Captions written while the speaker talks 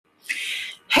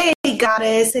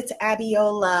Goddess, it's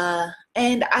Abiola,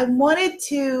 and I wanted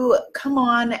to come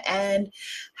on and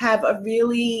have a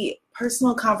really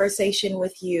personal conversation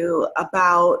with you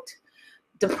about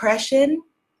depression,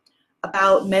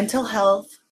 about mental health,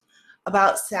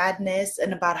 about sadness,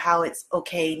 and about how it's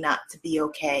okay not to be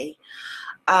okay.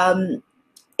 Um,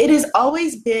 it has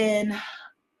always been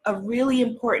a really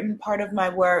important part of my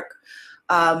work.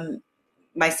 Um,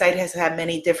 my site has had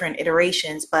many different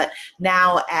iterations, but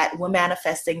now at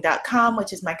womanifesting.com,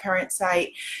 which is my current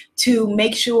site, to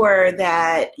make sure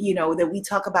that, that we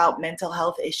talk about mental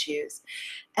health issues.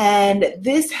 And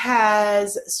this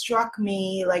has struck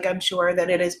me, like I'm sure that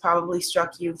it has probably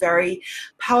struck you, very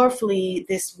powerfully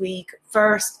this week.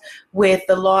 First, with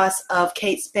the loss of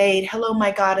Kate Spade. Hello,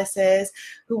 my goddesses,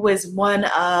 who was one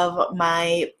of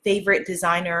my favorite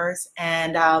designers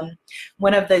and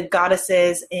one of the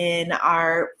goddesses in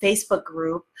our Facebook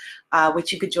group,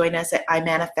 which you could join us at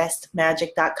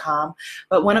imanifestmagic.com.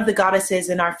 But one of the goddesses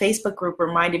in our Facebook group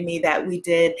reminded me that we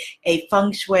did a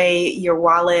feng shui your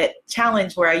wallet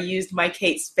challenge where I used my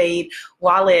Kate Spade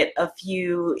wallet a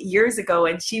few years ago,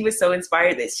 and she was so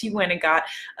inspired that she went and got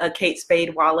a Kate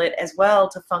Spade wallet as well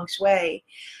to feng shui.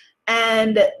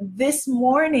 And this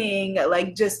morning,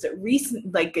 like just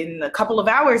recent, like in a couple of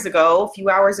hours ago, a few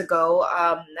hours ago,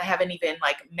 I haven't even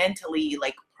like mentally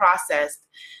like processed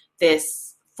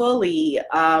this fully.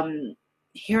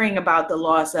 Hearing about the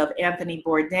loss of Anthony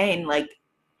Bourdain, like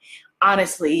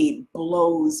honestly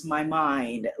blows my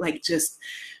mind, like just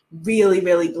really,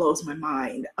 really blows my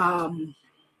mind. I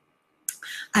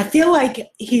feel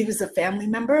like he was a family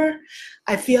member.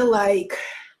 I feel like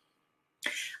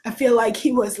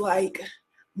he was like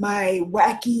my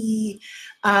wacky,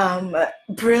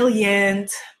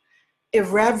 brilliant,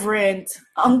 irreverent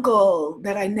uncle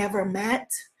that I never met,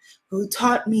 who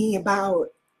taught me about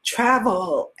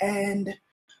travel and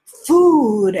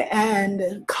food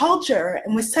and culture,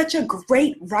 and was such a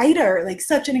great writer, like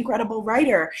such an incredible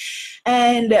writer.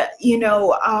 And,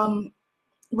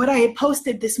 what I had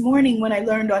posted this morning when I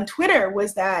learned on Twitter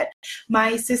was that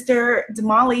my sister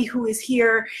Damali, who is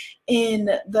here in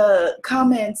the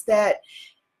comments, that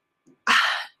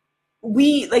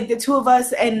we, like the two of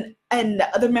us and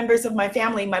other members of my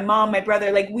family, my mom, my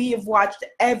brother, like we have watched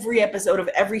every episode of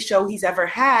every show he's ever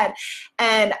had.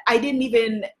 And I didn't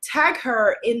even tag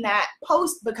her in that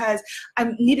post because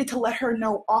I needed to let her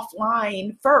know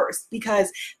offline first, because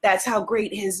that's how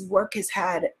great his work has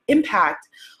had impact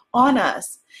on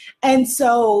us. And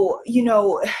so,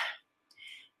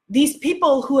 these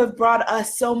people who have brought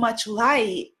us so much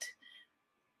light,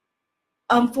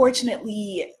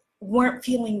 unfortunately, weren't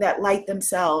feeling that light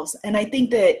themselves. And I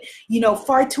think that,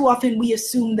 far too often we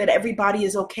assume that everybody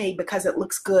is okay because it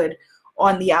looks good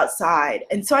on the outside.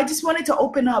 And so I just wanted to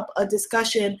open up a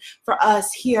discussion for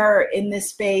us here in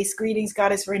this space. Greetings,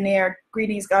 Goddess Renair.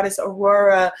 Greetings, Goddess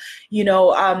Aurora.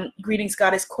 Greetings,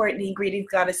 Goddess Courtney. Greetings,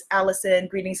 Goddess Allison.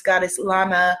 Greetings, Goddess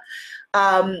Lana.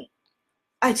 I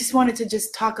just wanted to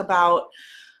just talk about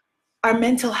our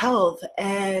mental health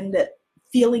and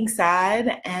feeling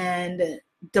sad and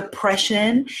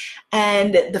depression,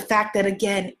 and the fact that,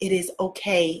 again, it is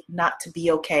okay not to be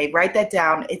okay. Write that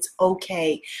down. It's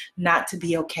okay not to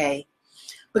be okay.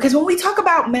 Because when we talk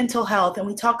about mental health and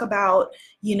we talk about,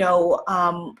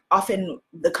 often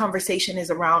the conversation is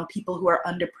around people who are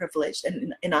underprivileged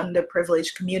and in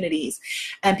underprivileged communities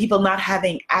and people not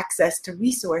having access to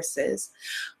resources.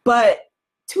 But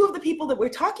two of the people that we're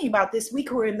talking about this week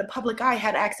who are in the public eye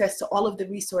had access to all of the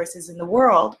resources in the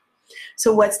world.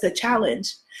 So what's the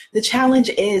challenge? The challenge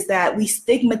is that we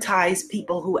stigmatize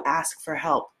people who ask for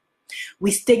help.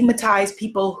 We stigmatize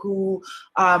people who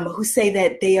say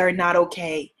that they are not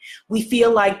okay. We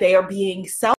feel like they are being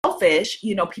selfish.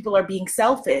 People are being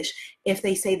selfish if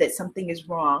they say that something is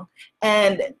wrong.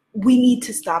 And we need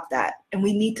to stop that. And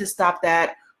we need to stop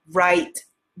that right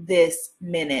this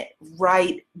minute,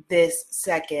 right this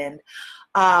second.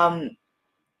 A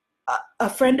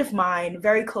friend of mine,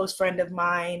 very close friend of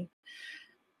mine,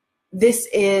 this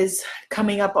is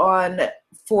coming up on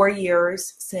 4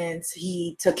 years since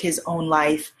he took his own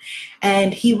life.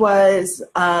 And he was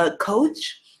a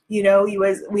coach.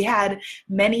 We had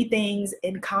many things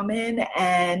in common,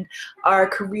 and our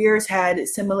careers had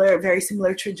very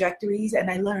similar trajectories.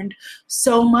 And I learned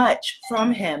so much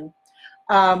from him.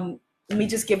 Let me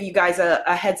just give you guys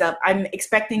a heads up. I'm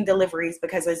expecting deliveries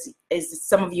because as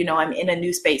some of you know, I'm in a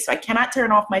new space. So I cannot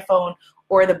turn off my phone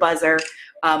or the buzzer.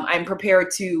 I'm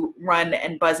prepared to run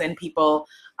and buzz in people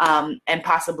and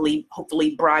possibly,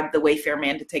 hopefully, bribe the Wayfair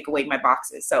man to take away my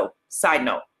boxes. So side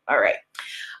note. All right.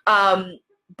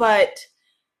 But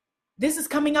this is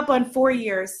coming up on 4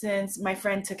 years since my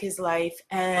friend took his life,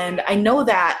 and I know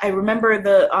that I remember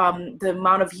the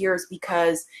amount of years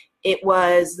because it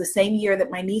was the same year that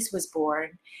my niece was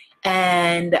born,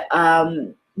 and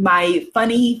my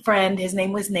funny friend, his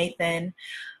name was Nathan,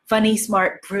 funny,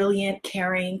 smart, brilliant,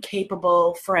 caring,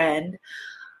 capable friend,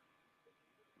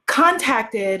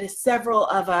 contacted several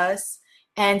of us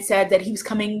and said that he was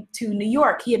coming to New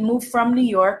York. He had moved from New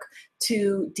York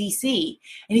to DC.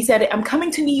 And he said, I'm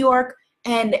coming to New York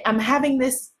and I'm having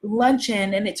this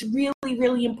luncheon and it's really,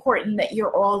 really important that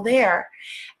you're all there.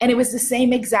 And it was the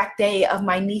same exact day of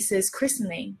my niece's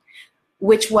christening,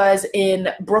 which was in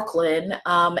Brooklyn,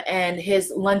 and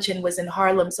his luncheon was in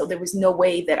Harlem, so there was no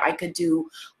way that I could do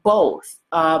both.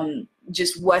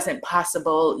 Just wasn't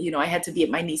possible. You know, I had to be at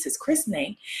my niece's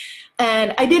christening.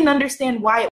 And I didn't understand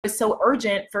why it was so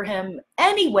urgent for him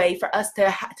anyway, for us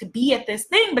to be at this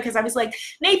thing, because I was like,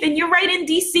 Nathan, you're right in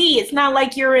DC. It's not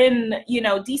like you're in, you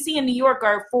know, DC and New York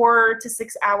are 4 to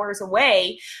 6 hours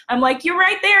away. I'm like, you're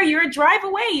right there. You're a drive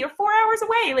away. You're 4 hours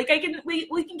away. Like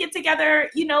we can get together,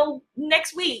 you know,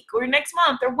 next week or next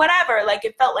month or whatever. Like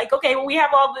it felt like, okay, well, we have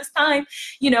all this time.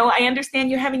 You know, I understand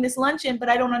you're having this luncheon, but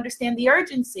I don't understand the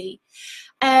urgency.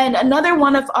 And another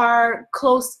one of our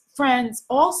close friends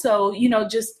also, you know,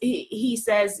 just he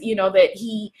says, you know, that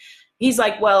he's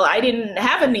like, well, I didn't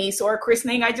have a niece or a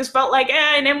christening. I just felt like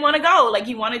I didn't want to go. Like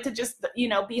he wanted to just, you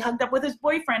know, be hugged up with his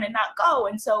boyfriend and not go.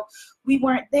 And so we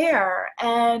weren't there.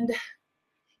 And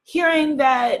hearing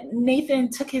that Nathan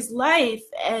took his life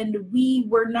and we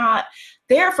were not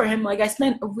there for him, like I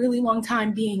spent a really long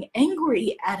time being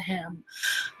angry at him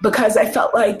because I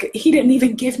felt like he didn't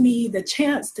even give me the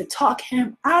chance to talk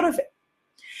him out of it.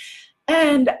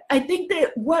 And I think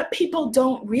that what people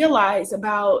don't realize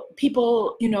about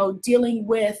people, you know, dealing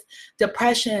with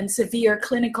depression, severe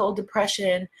clinical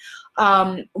depression,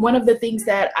 one of the things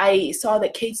that I saw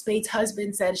that Kate Spade's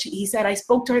husband said, he said, I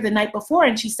spoke to her the night before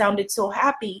and she sounded so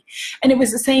happy. And it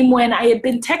was the same when I had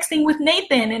been texting with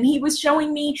Nathan and he was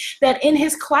showing me that in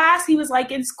his class, he was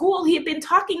like in school, he had been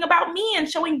talking about me and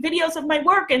showing videos of my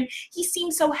work and he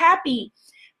seemed so happy.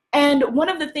 And one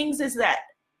of the things is that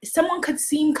someone could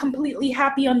seem completely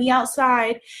happy on the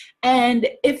outside, and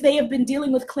if they have been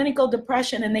dealing with clinical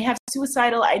depression and they have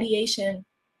suicidal ideation,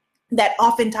 that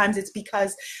oftentimes it's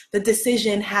because the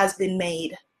decision has been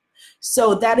made.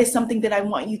 So that is something that I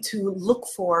want you to look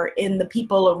for in the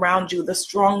people around you, the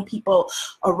strong people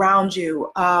around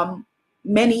you.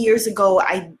 Many years ago,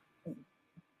 I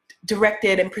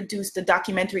directed and produced a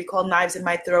documentary called Knives in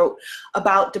My Throat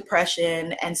about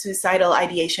depression and suicidal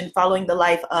ideation, following the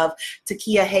life of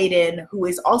Takia Hayden, who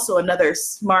is also another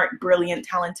smart, brilliant,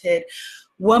 talented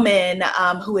woman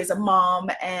who is a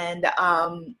mom and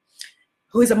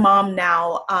who is a mom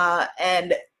now,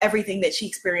 and everything that she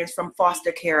experienced from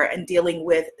foster care and dealing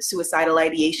with suicidal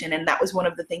ideation. And that was one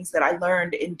of the things that I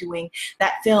learned in doing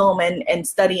that film and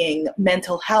studying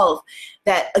mental health,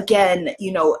 that again,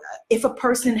 you know, if a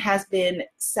person has been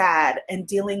sad and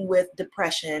dealing with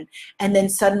depression, and then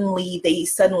they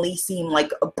suddenly seem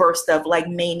like a burst of like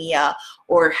mania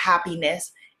or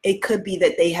happiness, it could be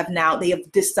that they have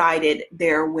decided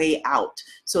their way out.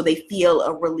 So they feel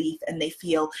a relief and they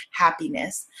feel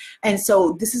happiness. And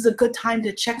so this is a good time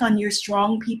to check on your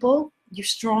strong people, your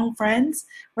strong friends,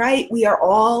 right? We are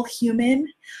all human.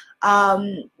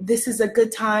 This is a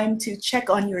good time to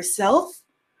check on yourself,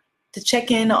 to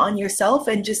check in on yourself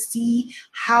and just see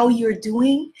how you're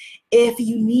doing. If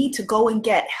you need to go and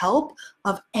get help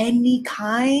of any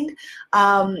kind,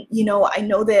 you know, I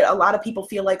know that a lot of people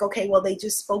feel like, okay, well, they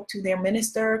just spoke to their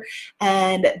minister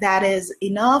and that is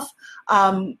enough.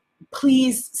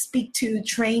 Please speak to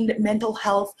trained mental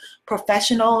health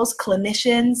professionals,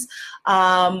 clinicians,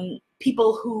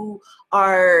 people who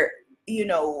are, you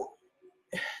know,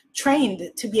 trained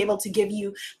to be able to give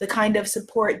you the kind of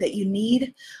support that you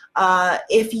need.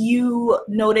 If you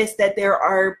notice that there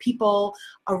are people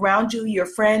around you, your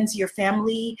friends, your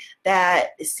family,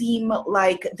 that seem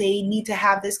like they need to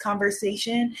have this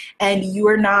conversation and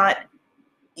you're not,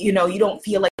 you know, you don't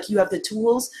feel like you have the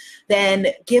tools, then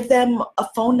give them a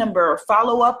phone number,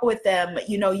 follow up with them.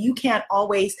 You know, you can't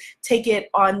always take it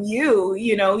on you.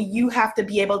 You know, you have to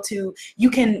be able to, you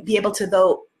can be able to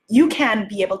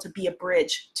be a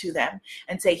bridge to them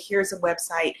and say, here's a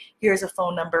website, here's a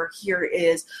phone number, here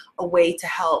is a way to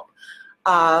help.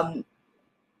 I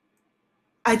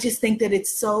just think that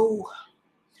it's so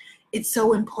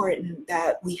important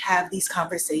that we have these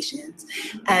conversations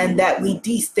and that we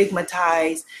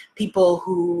destigmatize people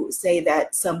who say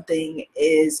that something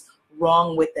is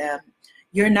wrong with them.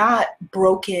 You're not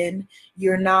broken.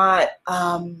 You're not,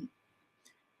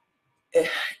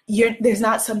 there's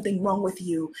not something wrong with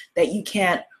you that you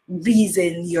can't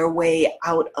reason your way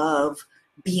out of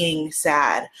being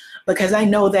sad. Because I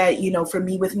know that, for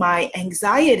me with my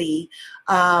anxiety,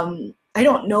 I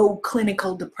don't know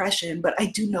clinical depression, but I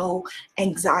do know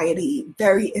anxiety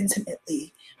very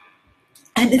intimately.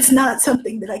 And it's not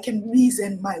something that I can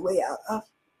reason my way out of.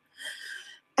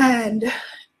 And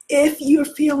if you're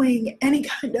feeling any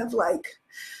kind of like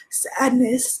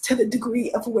sadness to the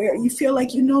degree of where you feel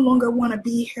like you no longer want to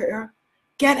be here,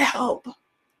 get help.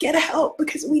 Get help,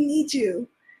 because we need you.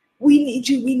 We need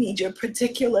you. We need your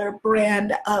particular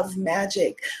brand of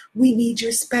magic. We need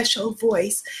your special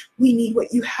voice. We need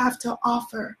what you have to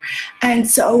offer. And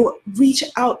so reach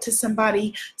out to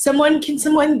somebody. Can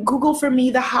someone Google for me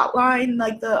the hotline,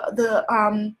 like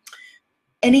the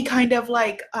any kind of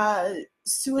like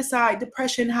suicide,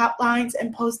 depression hotlines,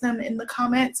 and post them in the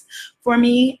comments for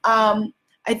me.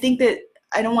 I think that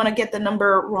I don't want to get the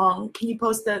number wrong. Can you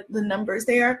post the numbers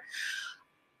there?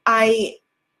 I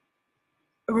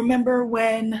remember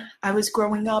when I was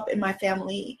growing up in my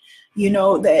family,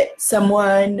 that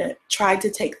someone tried to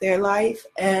take their life.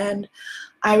 And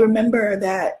I remember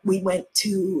that we went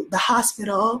to the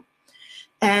hospital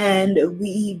and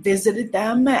we visited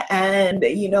them, and,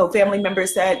 family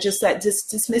members just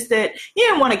dismissed it. You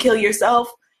didn't want to kill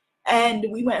yourself. And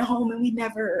we went home and we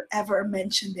never, ever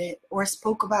mentioned it or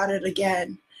spoke about it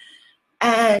again.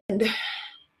 And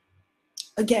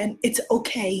again, it's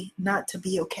okay not to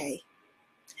be okay.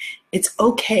 It's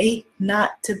okay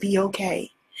not to be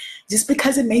okay. Just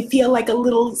because it may feel like a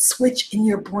little switch in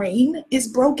your brain is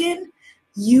broken,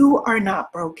 you are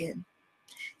not broken.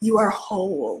 You are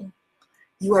whole.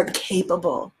 You are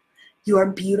capable. You are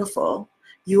beautiful.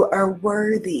 You are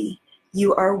worthy.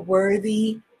 You are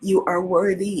worthy. You are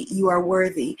worthy. You are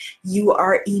worthy. You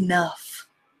are enough.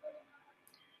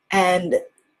 And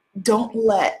don't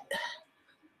let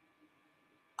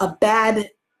a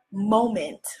bad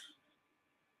moment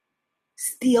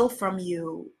steal from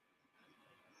you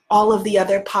all of the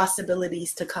other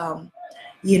possibilities to come.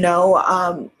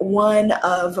 One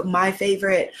of my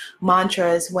favorite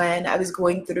mantras when I was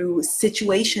going through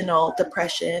situational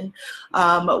depression,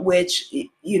 which,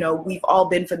 we've all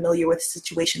been familiar with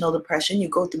situational depression. You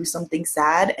go through something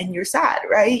sad and you're sad,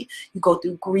 right? You go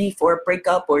through grief or a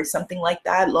breakup or something like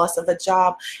that, loss of a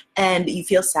job, and you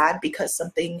feel sad because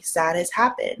something sad has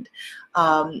happened.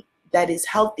 That is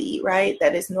healthy, right?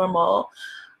 That is normal.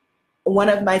 One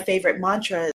of my favorite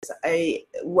mantras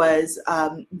was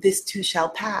this too shall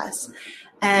pass.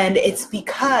 And it's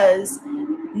because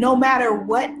no matter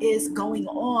what is going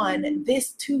on,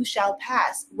 this too shall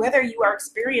pass. Whether you are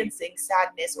experiencing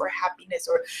sadness or happiness,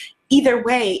 or either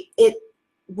way, it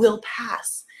will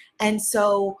pass. And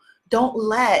so don't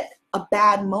let a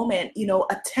bad moment,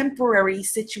 a temporary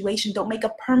situation, don't make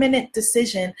a permanent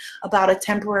decision about a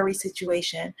temporary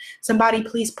situation. Somebody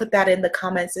please put that in the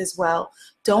comments as well.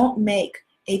 Don't make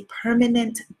a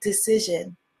permanent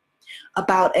decision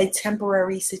about a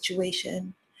temporary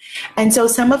situation. And so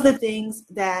some of the things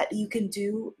that you can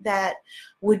do that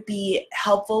would be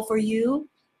helpful for you: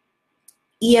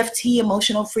 EFT,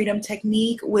 emotional freedom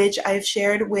technique, which I've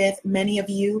shared with many of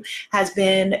you, has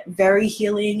been very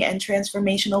healing and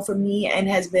transformational for me, and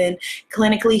has been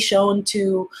clinically shown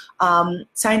to,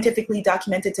 scientifically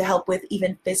documented to help with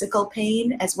even physical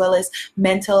pain as well as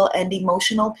mental and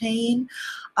emotional pain.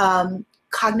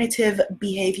 Cognitive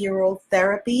behavioral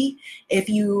therapy. If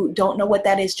you don't know what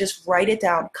that is, just write it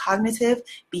down. Cognitive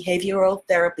behavioral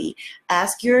therapy.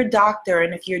 Ask your doctor,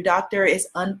 and if your doctor is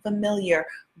unfamiliar,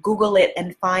 Google it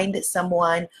and find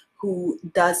someone who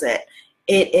does it.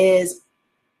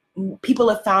 People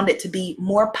have found it to be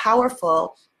more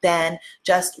powerful than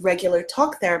just regular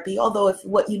talk therapy, although if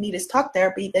what you need is talk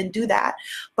therapy, then do that.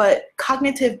 But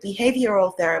cognitive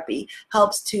behavioral therapy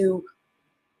helps to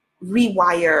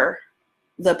rewire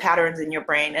the patterns in your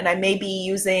brain. And I may be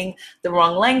using the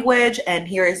wrong language, and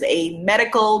here is a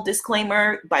medical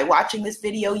disclaimer. By watching this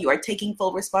video, you are taking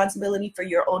full responsibility for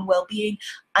your own well-being.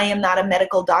 I am not a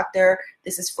medical doctor.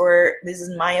 This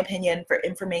is my opinion for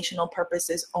informational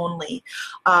purposes only.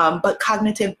 But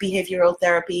cognitive behavioral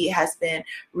therapy has been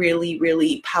really,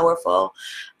 really powerful.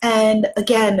 And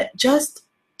again, just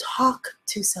talk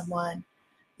to someone.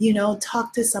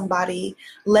 Talk to somebody,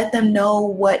 let them know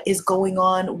what is going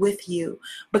on with you.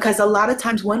 Because a lot of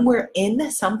times when we're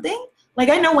in something, like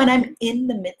I know when I'm in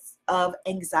the midst of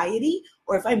anxiety,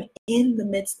 or if I'm in the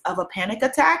midst of a panic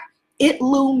attack, it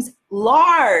looms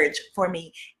large for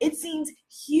me. It seems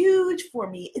huge for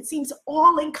me. It seems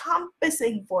all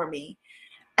encompassing for me.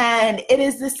 And it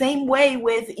is the same way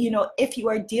with, if you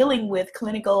are dealing with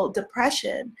clinical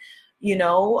depression,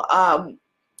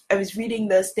 was reading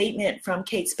the statement from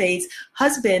Kate Spade's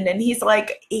husband, and he's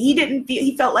like,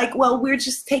 he felt like, well, we're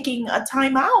just taking a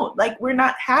time out. Like we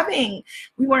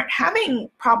weren't having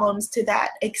problems to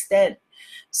that extent.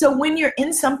 So when you're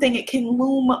in something, it can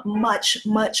loom much,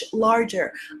 much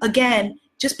larger. Again,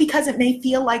 just because it may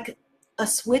feel like a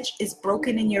switch is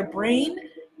broken in your brain,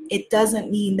 it doesn't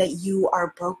mean that you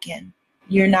are broken.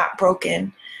 You're not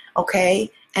broken, okay?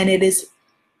 And it is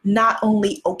not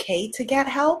only okay to get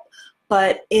help,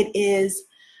 but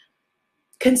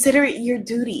consider it your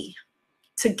duty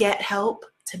to get help,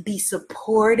 to be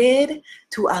supported,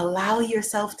 to allow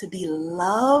yourself to be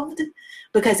loved.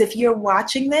 Because if you're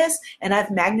watching this and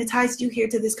I've magnetized you here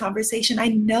to this conversation, I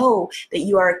know that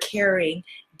you are a caring,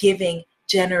 giving,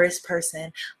 generous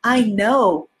person. I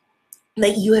know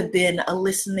that you have been a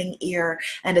listening ear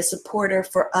and a supporter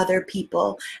for other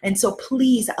people. And so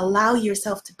please allow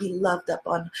yourself to be loved up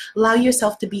on, allow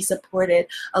yourself to be supported,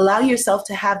 allow yourself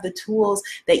to have the tools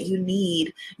that you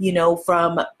need,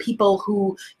 from people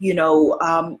who,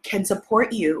 can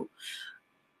support you.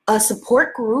 A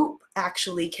support group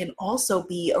actually can also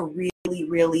be a really,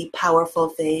 really powerful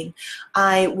thing.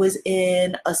 I was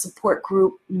in a support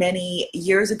group many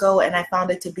years ago, and I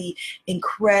found it to be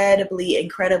incredibly,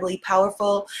 incredibly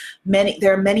powerful.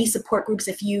 There are many support groups.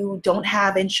 If you don't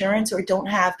have insurance or don't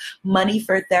have money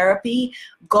for therapy,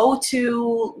 go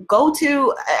to,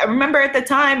 I remember at the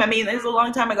time, this is a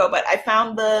long time ago, but I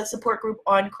found the support group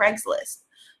on Craigslist.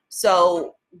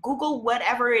 So Google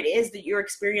whatever it is that you're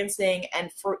experiencing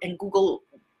and Google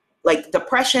like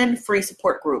depression free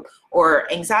support group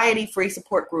or anxiety free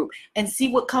support group and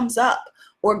see what comes up.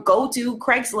 Or go to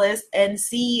Craigslist and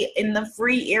see in the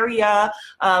free area,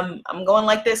 I'm going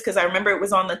like this because I remember it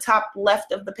was on the top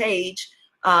left of the page,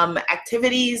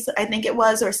 activities, I think it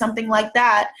was, or something like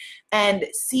that, and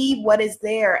see what is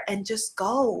there and just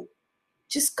go.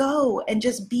 Just go and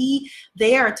just be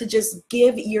there to just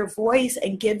give your voice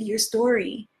and give your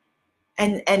story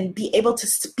and be able to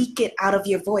speak it out of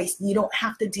your voice. You don't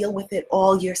have to deal with it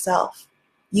all yourself.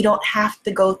 You don't have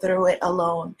to go through it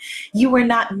alone. You were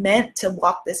not meant to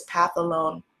walk this path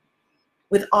alone.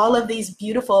 With all of these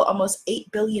beautiful, almost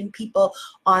 8 billion people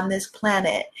on this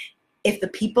planet, if the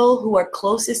people who are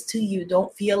closest to you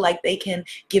don't feel like they can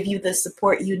give you the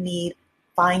support you need,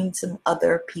 find some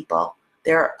other people.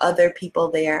 There are other people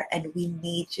there, and we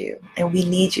need you. And we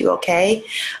need you, okay?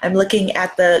 I'm looking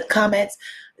at the comments.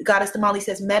 Goddess Damali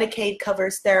says Medicaid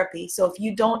covers therapy. So if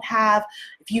you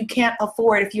can't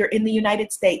afford, if you're in the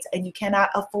United States and you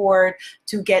cannot afford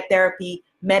to get therapy,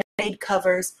 Medicaid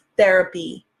covers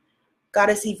therapy.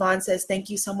 Goddess Yvonne says, thank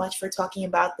you so much for talking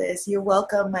about this. You're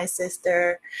welcome, my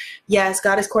sister. Yes,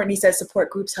 Goddess Courtney says support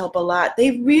groups help a lot.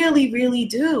 They really, really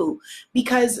do.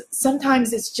 Because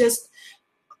sometimes it's just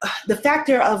the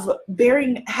factor of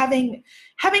having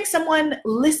someone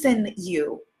listen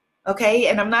you. Okay,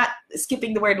 and I'm not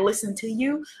skipping the word listen to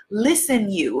you.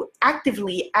 Listen you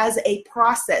actively as a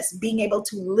process, being able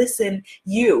to listen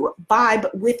you,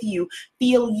 vibe with you,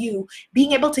 feel you,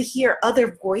 being able to hear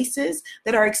other voices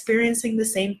that are experiencing the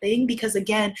same thing. Because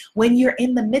again, when you're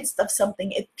in the midst of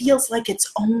something, it feels like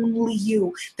it's only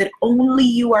you, that only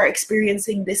you are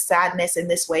experiencing this sadness in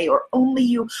this way, or only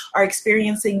you are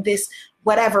experiencing this,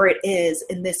 whatever it is,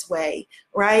 in this way,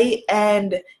 right?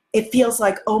 And it feels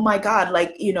like, oh my God,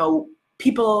 like,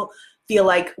 people feel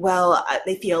like, well,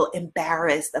 they feel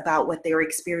embarrassed about what they're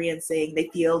experiencing. They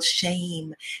feel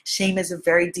shame. Shame is a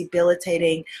very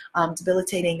debilitating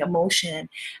emotion.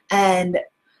 And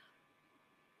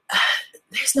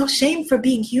there's no shame for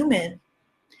being human.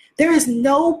 There is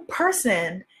no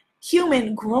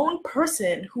human, grown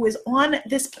person who is on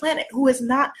this planet who has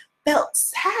not felt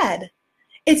sad.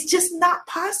 It's just not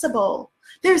possible.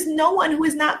 There's no one who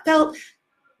has not felt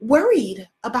worried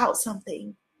about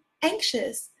something,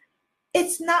 anxious.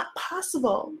 It's not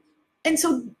possible. And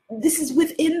so this is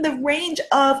within the range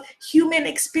of human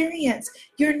experience.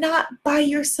 You're not by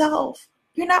yourself.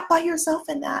 You're not by yourself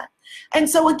in that. And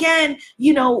so again,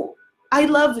 I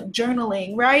love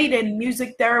journaling, right? And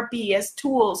music therapy as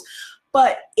tools.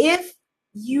 But if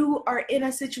you are in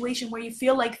a situation where you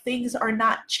feel like things are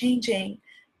not changing,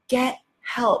 get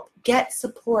help, get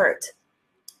support.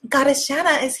 Goddess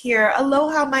Shanna is here.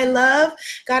 Aloha, my love.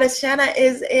 Goddess Shanna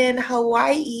is in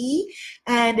Hawaii,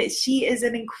 and she is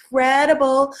an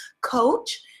incredible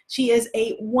coach. She is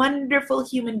a wonderful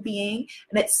human being,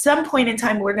 and at some point in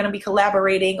time, we're going to be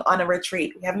collaborating on a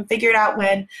retreat. We haven't figured out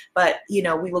when, but, we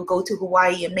will go to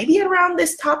Hawaii and maybe around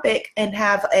this topic and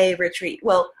have a retreat.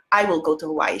 Well, I will go to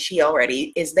Hawaii. She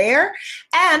already is there.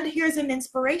 And here's an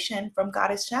inspiration from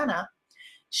Goddess Shanna.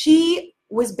 She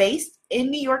was based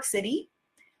in New York City,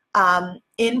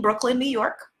 in Brooklyn, New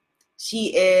York.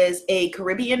 She is a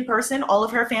Caribbean person. All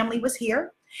of her family was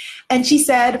here. And she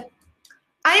said,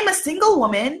 I am a single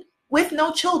woman with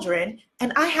no children,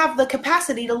 and I have the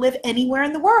capacity to live anywhere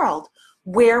in the world.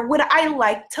 Where would I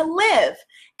like to live?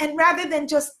 And rather than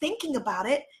just thinking about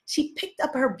it, she picked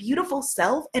up her beautiful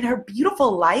self and her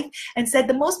beautiful life and said,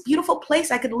 the most beautiful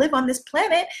place I could live on this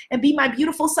planet and be my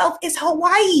beautiful self is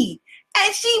Hawaii.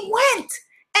 And she went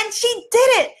and she did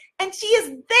it. And she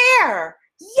is there.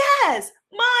 Yes,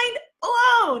 mind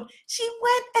blown. She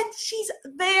went and she's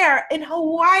there in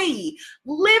Hawaii,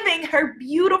 living her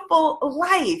beautiful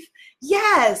life.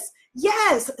 Yes,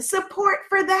 yes, support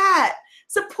for that.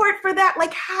 Support for that.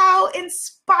 Like, how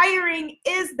inspiring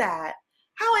is that?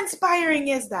 How inspiring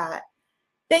is that?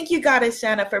 Thank you, Goddess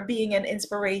Shanna, for being an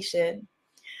inspiration.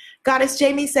 Goddess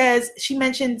Jamie says, she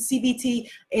mentioned CBT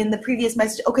in the previous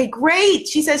message. Okay, great.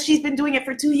 She says she's been doing it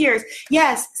for 2 years.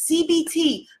 Yes,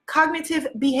 CBT, cognitive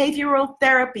behavioral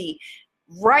therapy.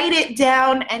 Write it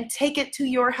down and take it to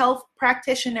your health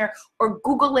practitioner or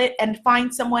Google it and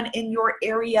find someone in your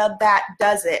area that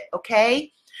does it,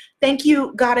 okay? Thank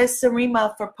you, Goddess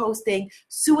Sarima, for posting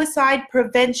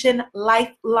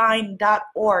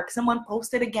suicidepreventionlifeline.org. Someone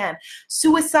posted again,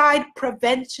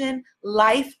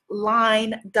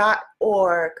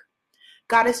 suicidepreventionlifeline.org.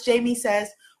 Goddess Jamie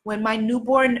says, when my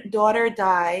newborn daughter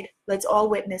died, let's all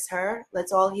witness her,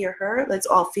 let's all hear her, let's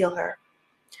all feel her.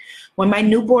 When my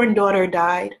newborn daughter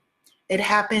died, it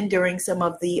happened during some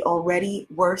of the already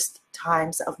worst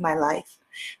times of my life,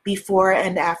 before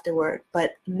and afterward,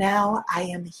 but now I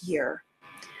am here.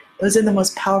 Those are the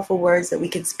most powerful words that we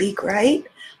can speak, right?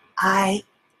 I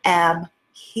am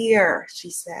here, she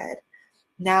said.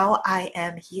 Now I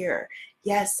am here.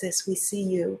 Yes, sis, we see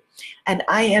you. And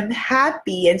I am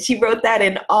happy. And she wrote that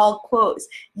in all quotes.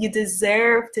 You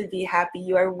deserve to be happy.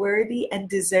 You are worthy and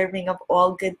deserving of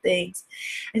all good things.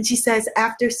 And she says,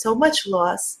 after so much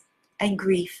loss and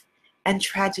grief and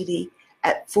tragedy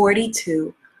at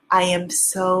 42, I am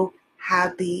so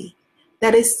happy.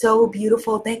 That is so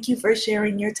beautiful. Thank you for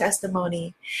sharing your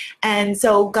testimony. And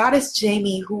so Goddess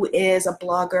Jamie, who is a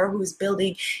blogger, who's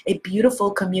building a beautiful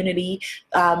community,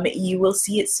 you will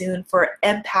see it soon, for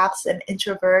empaths and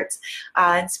introverts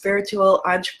and spiritual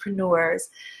entrepreneurs.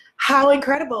 How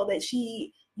incredible that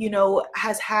she,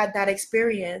 has had that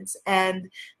experience. And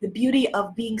the beauty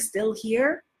of being still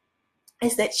here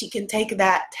is that she can take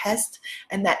that test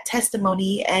and that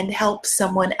testimony and help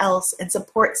someone else and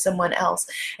support someone else.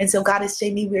 And so Goddess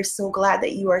Jamie, we're so glad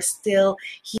that you are still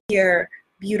here.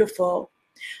 Beautiful.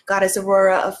 Goddess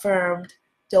Aurora affirmed,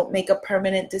 don't make a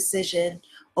permanent decision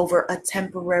over a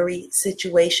temporary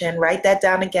situation. Write that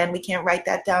down again. We can't write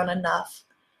that down enough.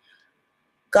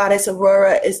 Goddess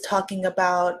Aurora is talking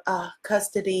about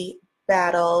custody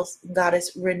battles.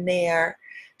 Goddess Renaire,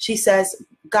 she says,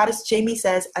 Goddess Jamie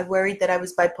says, I worried that I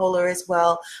was bipolar as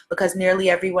well because nearly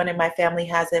everyone in my family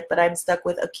has it, but I'm stuck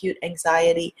with acute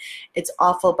anxiety. It's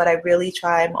awful, but I really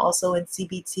try. I'm also in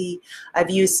CBT.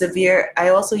 I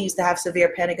also used to have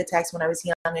severe panic attacks when I was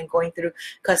young and going through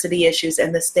custody issues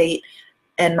in the state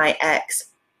and my ex.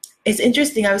 It's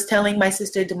interesting. I was telling my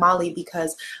sister Damali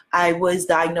because I was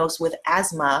diagnosed with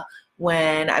asthma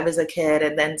when I was a kid,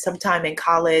 and then sometime in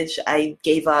college I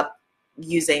gave up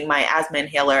using my asthma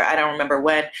inhaler. I don't remember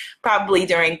when, probably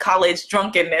during college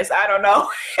drunkenness. I don't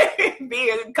know.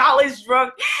 Being college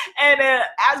drunk and an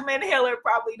asthma inhaler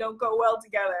probably don't go well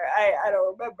together. I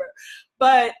don't remember.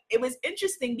 But it was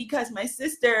interesting because my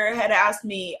sister had asked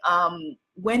me,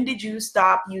 when did you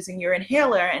stop using your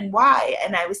inhaler and why?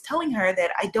 And I was telling her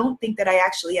that I don't think that I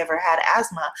actually ever had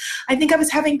asthma. I think I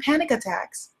was having panic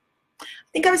attacks. I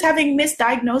think I was having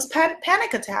misdiagnosed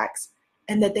panic attacks.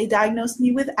 And that they diagnosed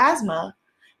me with asthma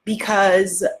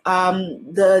because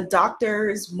the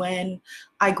doctors, when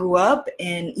I grew up,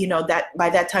 and that by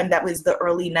that time that was the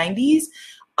early 90s,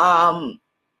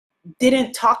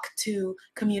 didn't talk to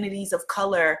communities of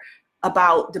color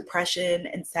about depression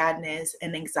and sadness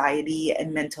and anxiety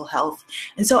and mental health.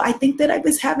 And so I think that I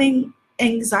was having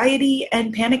anxiety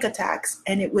and panic attacks,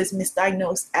 and it was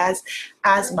misdiagnosed as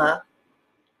asthma.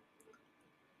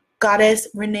 Goddess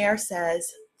Renaire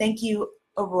says, thank you,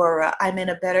 Aurora. I'm in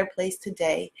a better place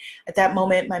today. At that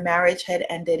moment, my marriage had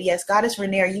ended. Yes, Goddess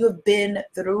Renaire, you have been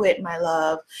through it, my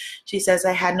love. She says,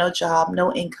 I had no job,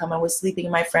 no income. I was sleeping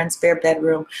in my friend's spare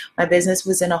bedroom. My business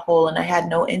was in a hole, and I had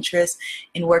no interest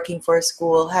in working for a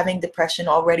school. Having depression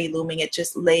already looming, it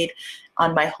just laid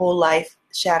on my whole life,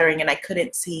 shattering, and I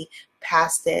couldn't see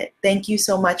past it. Thank you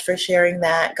so much for sharing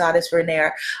that, Goddess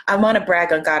Renaire. I want to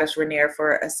brag on Goddess Renaire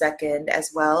for a second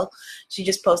as well. She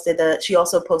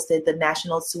also posted the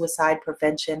National Suicide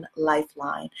Prevention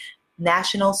Lifeline.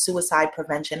 National Suicide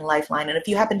Prevention Lifeline. And if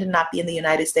you happen to not be in the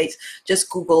United States, just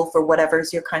Google for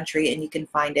whatever's your country and you can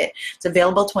find it. It's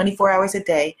available 24 hours a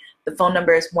day. The phone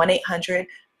number is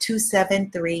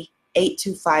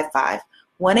 1-800-273-8255.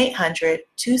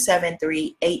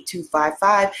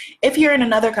 1-800-273-8255. If you're in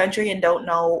another country and don't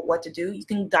know what to do, you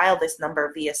can dial this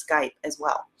number via Skype as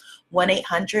well.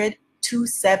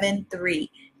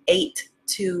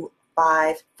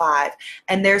 1-800-273-8255.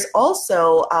 And there's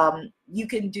also,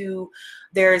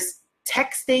 there's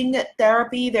texting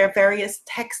therapy. There are various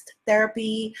text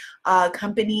therapy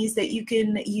companies that you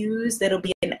can use. That'll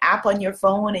be an app on your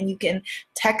phone and you can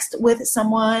text with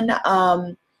someone.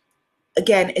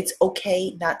 Again, it's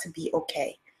okay not to be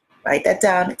okay. Write that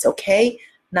down. It's okay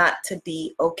not to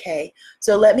be okay.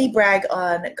 So let me brag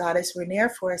on Goddess Rainier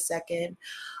for a second.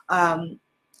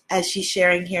 As she's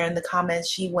sharing here in the comments,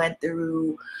 she went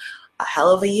through a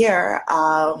hell of a year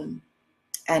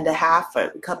and a half, a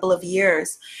couple of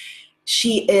years.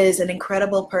 She is an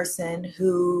incredible person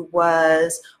who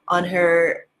was on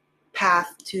her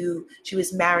path to, she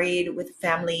was married with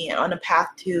family and on a path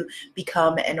to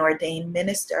become an ordained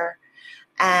minister.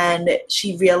 And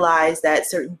she realized that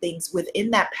certain things within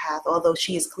that path, although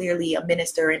she is clearly a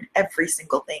minister in every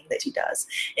single thing that she does,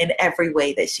 in every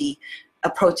way that she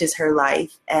approaches her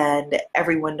life, and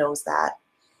everyone knows that,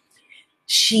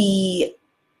 she,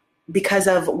 because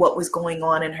of what was going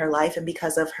on in her life and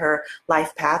because of her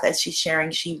life path, as she's sharing,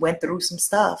 she went through some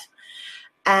stuff.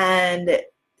 And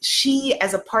she,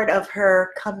 as a part of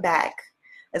her comeback,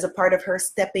 as a part of her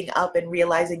stepping up and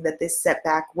realizing that this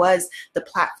setback was the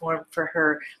platform for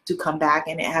her to come back,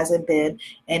 and it hasn't been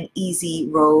an easy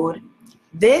road,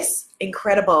 this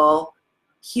incredible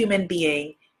human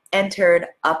being entered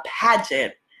a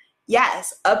pageant.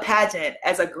 Yes, a pageant.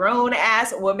 As a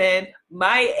grown-ass woman,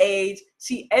 my age,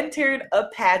 she entered a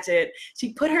pageant.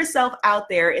 She put herself out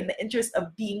there in the interest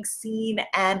of being seen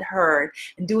and heard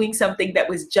and doing something that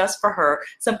was just for her,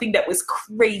 something that was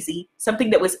crazy, something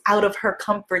that was out of her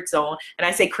comfort zone. And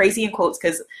I say crazy in quotes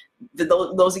because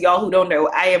those of y'all who don't know,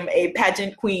 I am a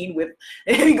pageant queen with,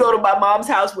 you go to my mom's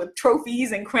house with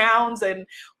trophies and crowns and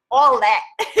all that,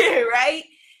 right?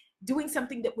 Doing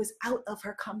something that was out of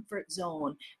her comfort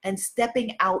zone and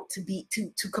stepping out to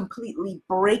completely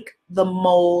break the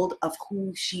mold of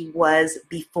who she was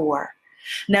before.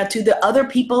 Now, to the other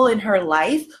people in her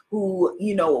life who,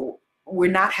 were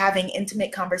not having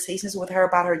intimate conversations with her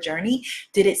about her journey,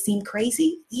 did it seem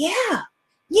crazy? Yeah.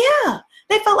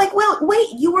 They felt like, well, wait,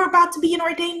 you were about to be an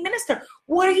ordained minister.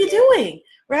 What are you doing?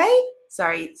 Right?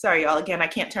 Sorry, y'all. Again, I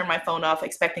can't turn my phone off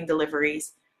expecting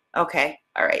deliveries. Okay.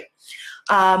 All right.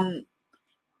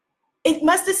 It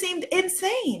must have seemed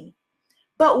insane,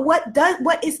 but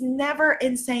what is never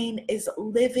insane is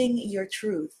living your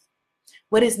truth.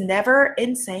 What is never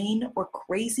insane or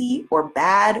crazy or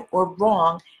bad or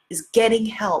wrong is getting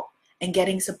help and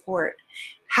getting support.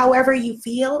 However you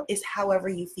feel is however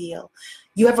you feel.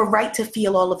 You have a right to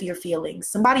feel all of your feelings.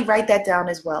 Somebody write that down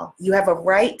as well. You have a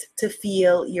right to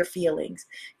feel your feelings.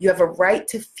 You have a right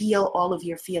to feel all of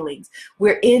your feelings.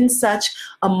 We're in such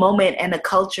a moment and a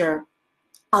culture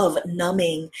of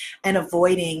numbing and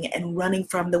avoiding and running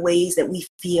from the ways that we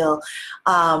feel,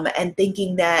 and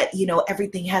thinking that,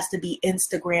 everything has to be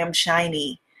Instagram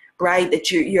shiny. Right? That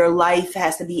your life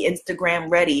has to be Instagram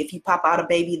ready. If you pop out a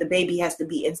baby, the baby has to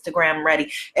be Instagram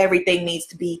ready. Everything needs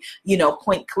to be,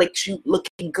 point, click, shoot,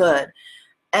 looking good.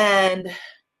 And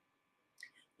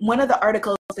one of the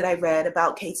articles that I read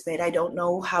about Kate Spade, I don't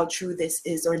know how true this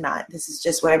is or not. This is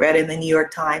just what I read in the New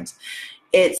York Times.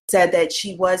 It said that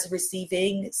she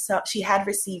had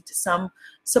received some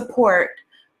support,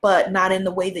 but not in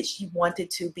the way that she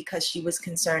wanted to because she was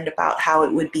concerned about how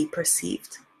it would be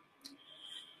perceived.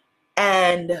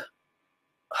 And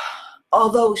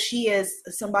although she is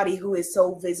somebody who is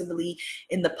so visibly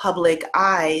in the public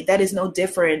eye, that is no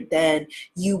different than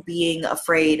you being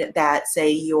afraid that,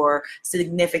 say, your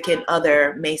significant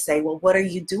other may say, well, what are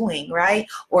you doing, right?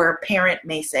 Or a parent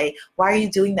may say, why are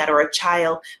you doing that? Or a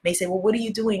child may say, well, what are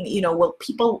you doing? Well,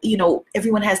 people,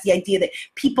 everyone has the idea that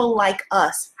people like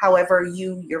us, however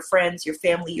you, your friends, your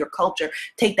family, your culture,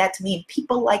 take that to mean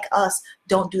people like us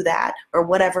don't do that, or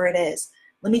whatever it is.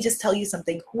 Let me just tell you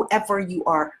something. Whoever you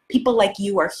are, people like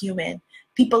you are human.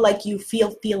 People like you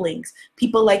feel feelings.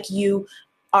 People like you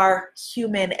are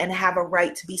human and have a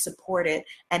right to be supported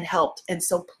and helped. And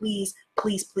so please,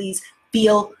 please, please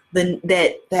feel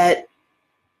that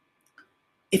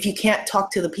if you can't talk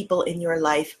to the people in your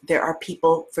life, there are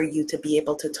people for you to be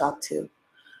able to talk to.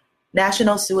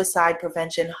 National Suicide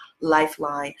Prevention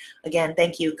Lifeline. Again,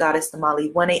 thank you, Goddess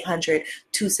Damali.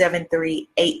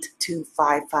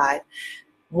 1-800-273-8255.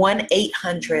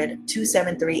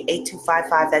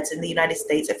 1-800-273-8255. That's in the United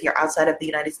States. If you're outside of the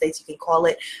United States, you can call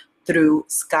it through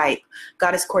Skype.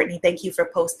 Goddess Courtney, thank you for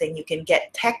posting. You can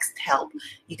get text help.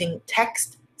 You can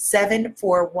text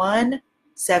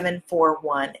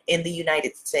 741-741 in the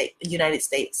United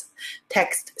States.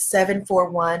 Text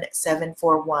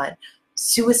 741-741.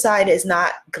 Suicide is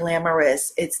not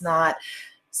glamorous. It's not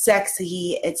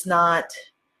sexy. It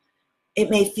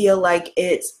may feel like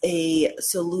it's a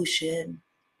solution,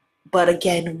 but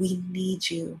again, we need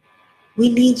you. We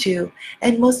need you.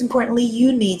 And most importantly,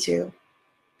 you need you.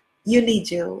 You need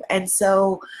you. And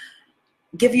so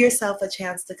give yourself a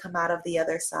chance to come out of the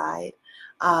other side.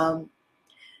 The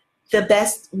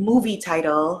best movie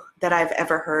title that I've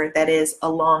ever heard that is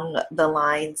along the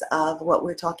lines of what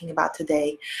we're talking about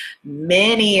today.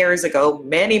 Many years ago,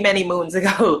 many moons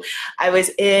ago, I was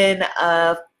in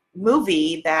a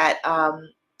movie that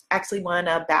actually won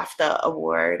a BAFTA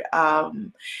award,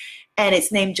 and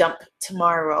it's named Jump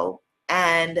Tomorrow.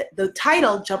 And the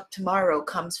title Jump Tomorrow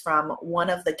comes from one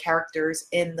of the characters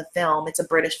in the film. It's a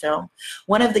British film.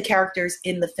 One of the characters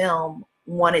in the film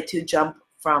wanted to jump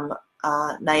from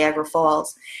Niagara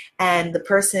Falls, and the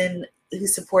person who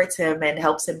supports him and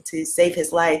helps him to save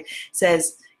his life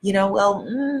says,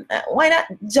 why not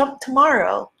jump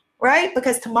tomorrow, right?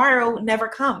 Because tomorrow never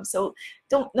comes. So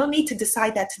no need to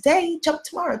decide that today. Jump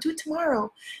tomorrow. Do it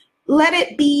tomorrow. Let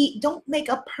it be. Don't make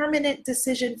a permanent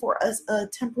decision for a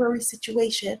temporary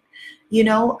situation.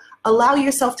 Allow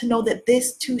yourself to know that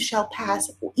this too shall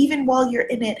pass, even while you're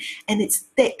in it, and it's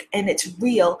thick and it's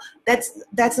real.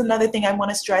 That's another thing I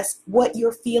want to stress. What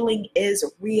you're feeling is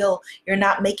real. You're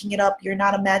not making it up. You're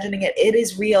not imagining it. It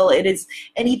is real. It is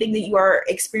anything that you are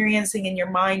experiencing in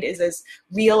your mind is as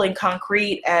real and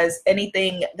concrete as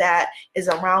anything that is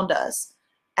around us.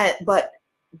 But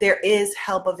there is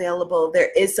help available. There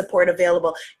is support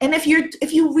available. And if you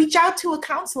reach out to a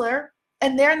counselor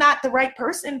and they're not the right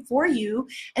person for you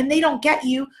and they don't get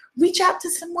you, reach out to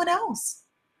someone else.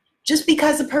 Just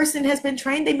because a person has been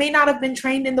trained, they may not have been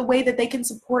trained in the way that they can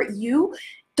support you.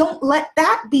 Don't let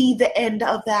that be the end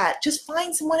of that. Just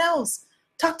find someone else.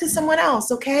 Talk to someone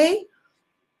else, okay?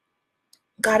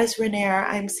 Goddess Renaire,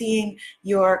 I'm seeing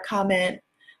your comment.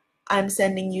 I'm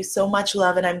sending you so much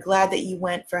love, and I'm glad that you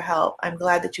went for help. I'm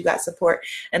glad that you got support,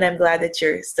 and I'm glad that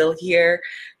you're still here.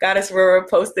 Goddess Rora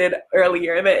posted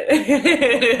earlier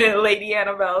that Lady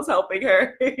Annabelle's helping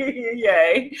her.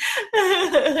 Yay.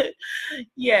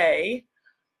 Yay.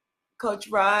 Coach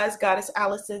Roz, Goddess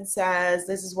Allison says,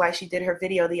 this is why she did her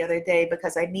video the other day,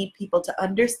 because I need people to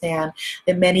understand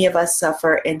that many of us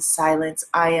suffer in silence.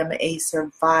 I am a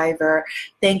survivor.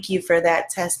 Thank you for that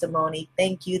testimony.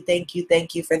 Thank you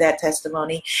for that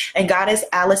testimony. And Goddess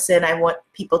Allison, I want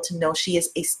people to know she is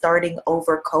a starting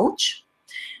over coach.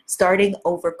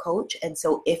 And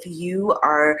so if you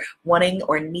are wanting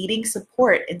or needing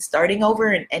support in starting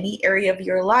over in any area of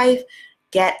your life,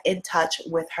 get in touch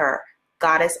with her.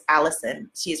 Goddess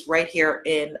Allison. She's right here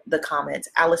in the comments.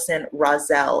 Allison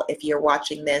Rozelle, if you're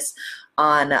watching this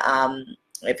on,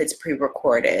 if it's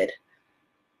pre-recorded.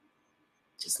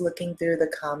 Just looking through the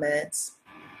comments.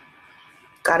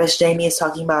 Goddess Jamie is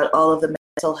talking about all of the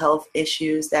mental health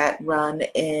issues that run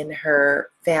in her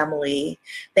family.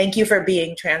 Thank you for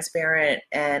being transparent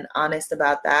and honest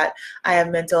about that. I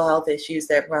have mental health issues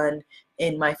that run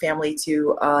in my family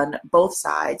too, on both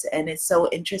sides. And it's so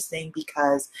interesting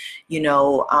because,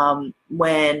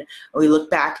 when we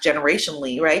look back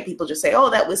generationally, right, people just say,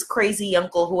 oh, that was crazy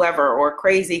uncle whoever, or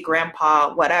crazy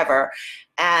grandpa whatever.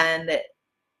 And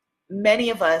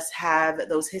many of us have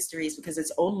those histories because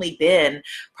it's only been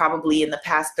probably in the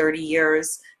past 30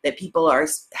 years that people are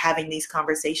having these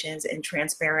conversations in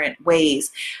transparent ways.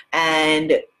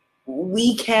 And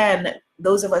we can,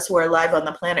 those of us who are alive on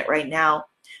the planet right now,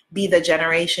 be the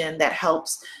generation that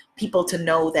helps people to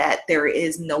know that there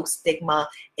is no stigma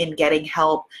in getting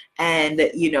help. And,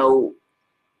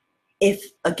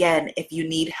 if you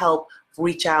need help,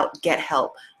 reach out, get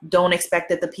help. Don't expect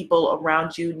that the people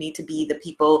around you need to be the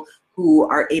people who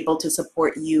are able to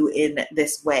support you in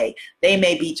this way. They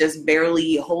may be just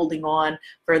barely holding on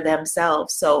for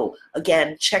themselves. So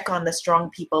again, check on the strong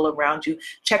people around you.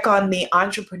 Check on the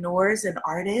entrepreneurs and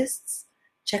artists.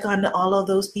 Check on all of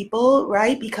those people,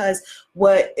 right? Because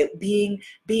being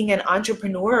an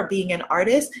entrepreneur or being an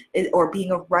artist or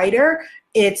being a writer,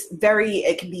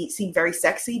 it can seem very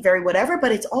sexy, very whatever,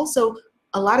 but it's also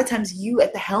a lot of times you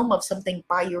at the helm of something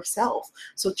by yourself.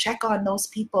 So check on those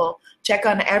people. Check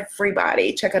on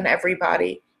everybody.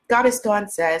 Goddess Dawn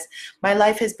says, my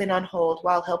life has been on hold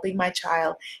while helping my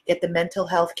child get the mental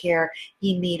health care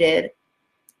he needed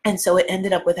And so it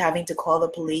ended up with having to call the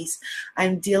police.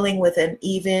 I'm dealing with an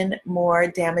even more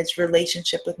damaged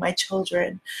relationship with my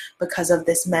children because of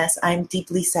this mess. I'm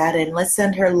deeply saddened. Let's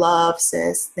send her love,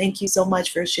 sis. Thank you so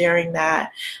much for sharing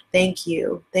that. Thank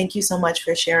you. Thank you so much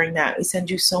for sharing that. We send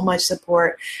you so much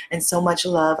support and so much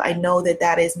love. I know that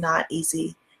that is not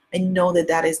easy. I know that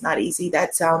that is not easy.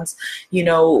 That sounds,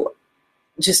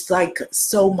 just like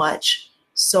so much.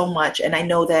 So much. And I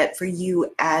know that for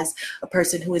you, as a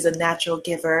person who is a natural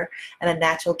giver and a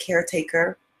natural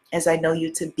caretaker, as I know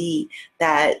you to be,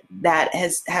 that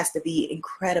has to be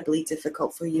incredibly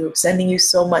difficult for you. Sending you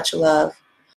so much love.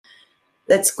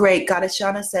 That's great. Goddess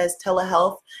Shauna says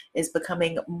telehealth is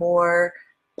becoming more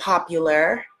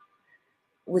popular,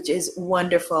 which is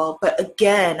wonderful. But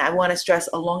again, I want to stress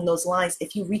along those lines,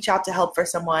 if you reach out to help for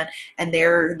someone and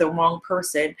they're the wrong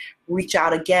person, reach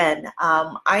out again.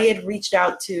 I had reached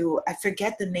out to, I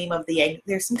forget the name of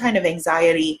there's some kind of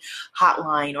anxiety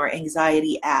hotline or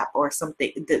anxiety app or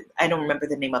something. I don't remember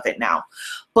the name of it now.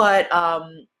 But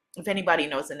if anybody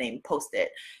knows the name, post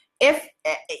it. If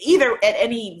either at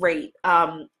any rate,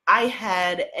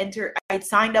 I'd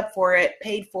signed up for it,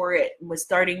 paid for it, was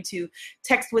starting to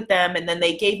text with them. And then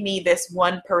they gave me this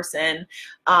one person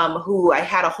who I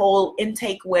had a whole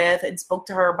intake with and spoke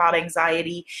to her about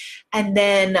anxiety. And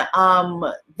then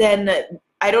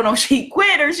I don't know if she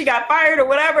quit or she got fired or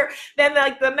whatever. Then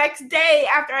like the next day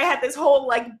after I had this whole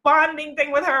like bonding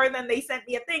thing with her, and then they sent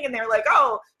me a thing and they're like,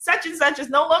 oh, such and such is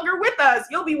no longer with us.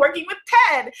 You'll be working with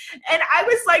Ted. And I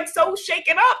was like so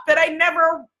shaken up that I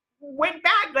never went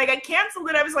back. Like I canceled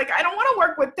it. I was like, I don't want to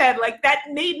work with Ted. Like that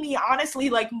made me honestly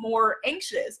like more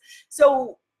anxious.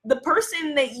 So the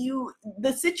person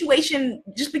the situation,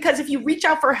 just because if you reach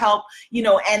out for help,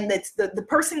 and it's the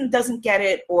person doesn't get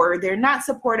it or they're not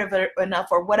supportive enough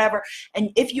or whatever. And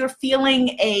if you're feeling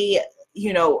a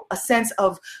sense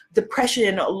of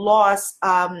depression, loss,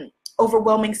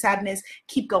 overwhelming sadness,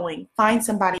 keep going. Find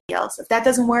somebody else. If that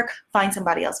doesn't work, find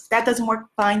somebody else. If that doesn't work,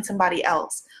 find somebody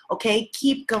else. Okay?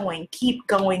 Keep going, keep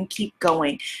going, keep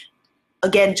going.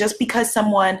 Again, just because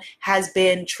someone has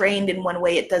been trained in one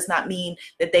way, it does not mean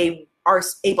that they are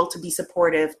able to be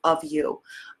supportive of you.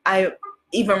 I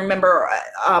even remember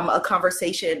a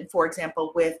conversation, for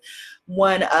example, with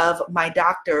one of my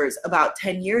doctors about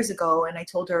 10 years ago. And I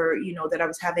told her, that I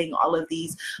was having all of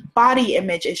these body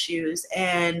image issues,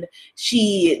 and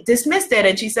she dismissed it.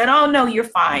 And she said, oh, no, you're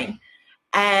fine.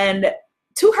 And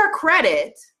to her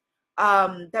credit,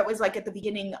 that was like at the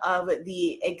beginning of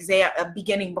the exam,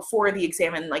 beginning before the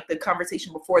exam, and like the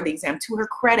conversation before the exam. To her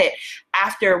credit,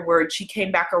 afterward, she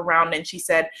came back around and she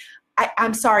said,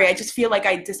 I'm sorry, I just feel like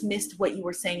I dismissed what you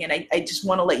were saying. And I just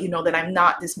want to let you know that I'm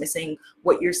not dismissing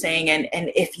what you're saying. And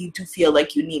if you do feel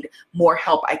like you need more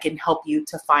help, I can help you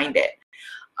to find it.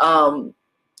 And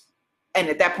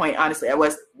at that point, honestly, I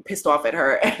was pissed off at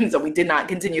her. And so we did not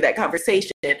continue that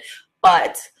conversation.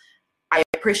 But I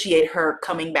appreciate her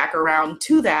coming back around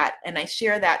to that. And I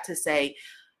share that to say,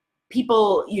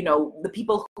 people, the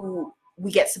people who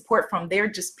we get support from, they're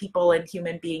just people and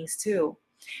human beings too.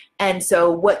 And so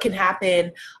what can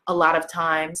happen a lot of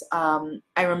times, I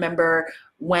remember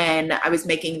when I was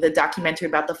making the documentary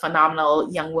about the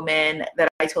phenomenal young woman that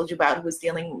I told you about who was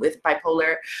dealing with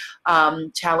bipolar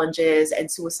challenges and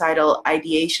suicidal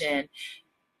ideation,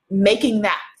 making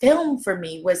that film for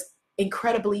me was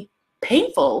incredibly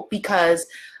painful because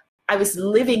I was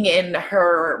living in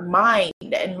her mind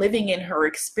and living in her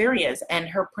experience and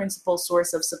her principal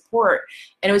source of support.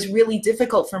 And it was really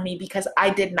difficult for me because I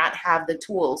did not have the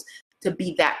tools to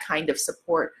be that kind of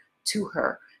support to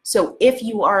her. So if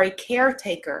you are a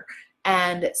caretaker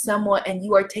and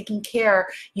you are taking care,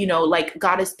 like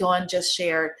Goddess Dawn just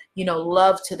shared,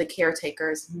 love to the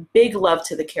caretakers, big love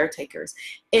to the caretakers.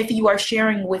 If you are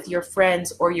sharing with your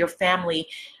friends or your family,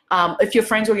 if your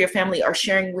friends or your family are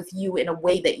sharing with you in a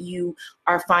way that you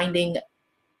are finding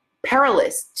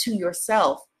perilous to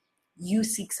yourself, you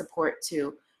seek support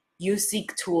too. You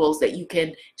seek tools that you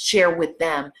can share with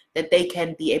them that they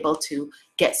can be able to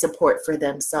get support for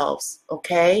themselves,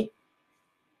 okay?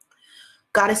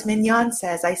 Goddess Mignon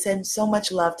says, I send so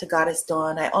much love to Goddess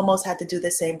Dawn. I almost had to do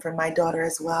the same for my daughter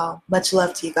as well. Much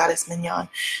love to you, Goddess Mignon.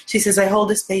 She says, I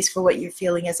hold a space for what you're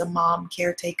feeling as a mom,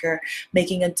 caretaker,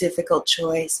 making a difficult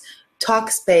choice.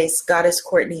 Talkspace, Goddess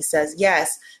Courtney says,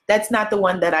 yes, that's not the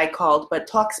one that I called, but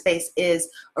Talkspace is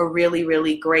a really,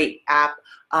 really great app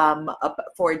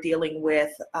for dealing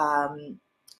with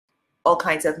all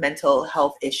kinds of mental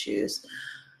health issues.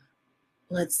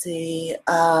 Let's see.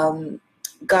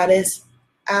 Goddess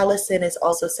Allison is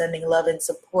also sending love and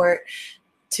support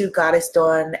to Goddess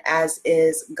Dawn, as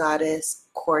is Goddess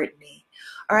Courtney.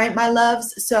 All right, my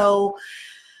loves. So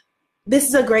this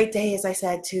is a great day, as I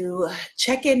said, to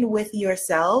check in with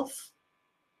yourself.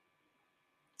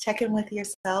 Check in with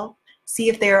yourself. See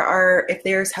if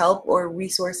there's help or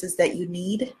resources that you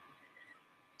need.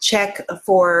 Check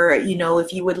for,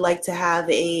 if you would like to have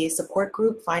a support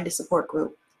group, find a support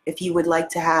group. If you would like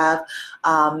to have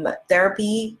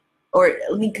therapy, or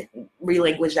let me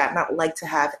relinquish that, not like to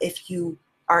have, if you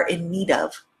are in need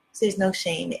of. So there's no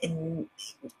shame in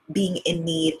being in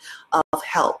need of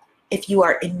help. If you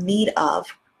are in need of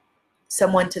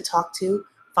someone to talk to,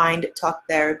 find talk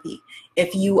therapy.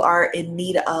 If you are in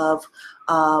need of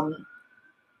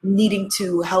needing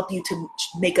to help you to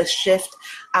make a shift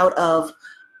out of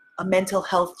a mental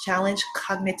health challenge,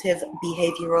 cognitive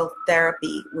behavioral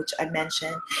therapy, which I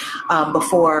mentioned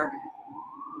before,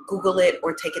 Google it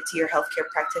or take it to your healthcare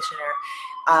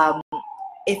practitioner.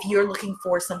 If you're looking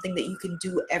for something that you can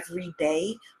do every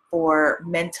day for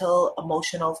mental,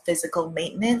 emotional, physical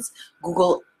maintenance,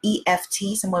 Google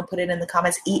EFT. Someone put it in the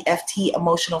comments, EFT,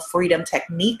 Emotional Freedom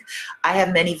Technique. I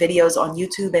have many videos on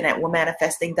YouTube and at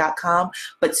womanifesting.com,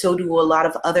 but so do a lot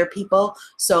of other people.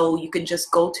 So you can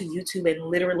just go to YouTube and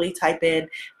literally type in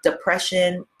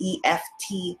depression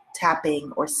EFT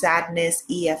tapping, or sadness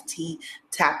EFT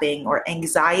tapping, or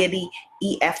anxiety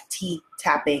EFT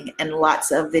tapping, and lots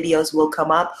of videos will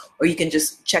come up. Or you can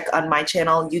just check on my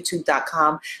channel,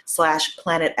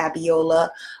 youtube.com/Planet Abiola.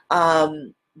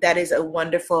 That is a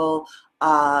wonderful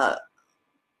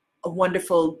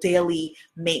daily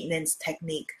maintenance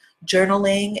technique.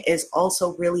 Journaling is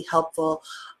also really helpful.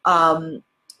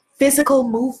 Physical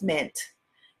movement,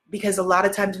 because a lot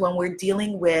of times when we're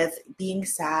dealing with being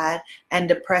sad and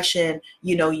depression,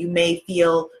 you may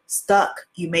feel stuck.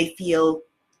 You may feel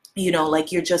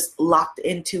like you're just locked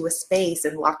into a space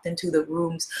and locked into the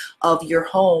rooms of your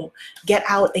home. Get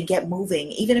out and get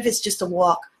moving, even if it's just a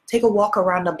walk. Take a walk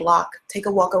around the block. Take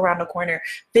a walk around the corner.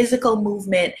 Physical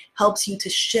movement helps you to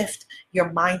shift your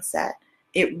mindset.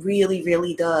 It really,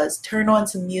 really does. Turn on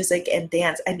some music and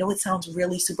dance. I know it sounds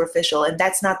really superficial, and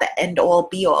that's not the end all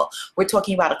be all. We're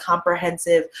talking about a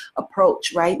comprehensive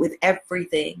approach, right, with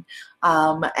everything.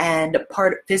 And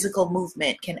physical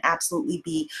movement can absolutely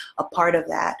be a part of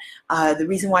that. The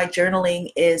reason why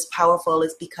journaling is powerful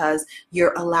is because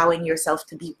you're allowing yourself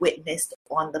to be witnessed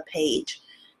on the page.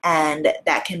 And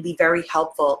that can be very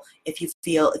helpful if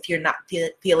you're not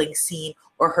feeling seen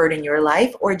or heard in your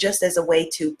life, or just as a way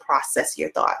to process your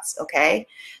thoughts. Okay,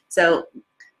 so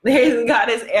there's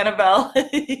Goddess Annabelle.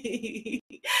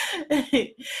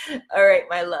 All right,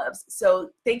 my loves. So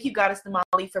thank you, Goddess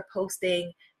Damali, for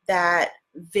posting that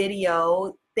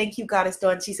video. Thank you, Goddess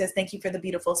Dawn. She says, thank you for the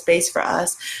beautiful space for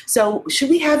us. So should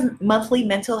we have monthly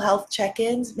mental health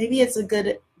check-ins? Maybe it's a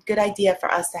good idea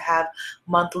for us to have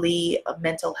monthly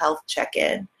mental health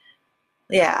check-in.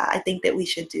 Yeah, I think that we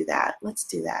should do that. Let's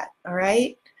do that. All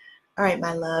right,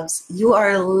 my loves. You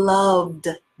are loved.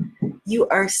 You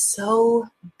are so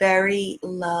very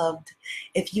loved.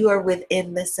 If you are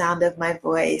within the sound of my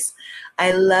voice,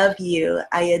 I love you.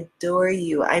 I adore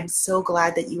you. I'm so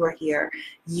glad that you are here.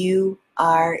 You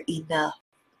are enough.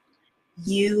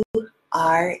 You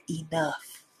are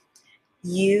enough.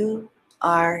 You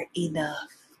are enough.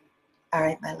 All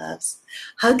right, my loves.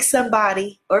 Hug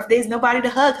somebody, or if there's nobody to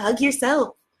hug, hug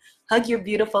yourself. Hug your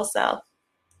beautiful self.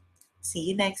 See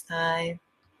you next time.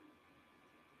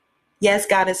 Yes,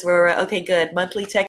 Goddess Rora. Okay, good. Monthly check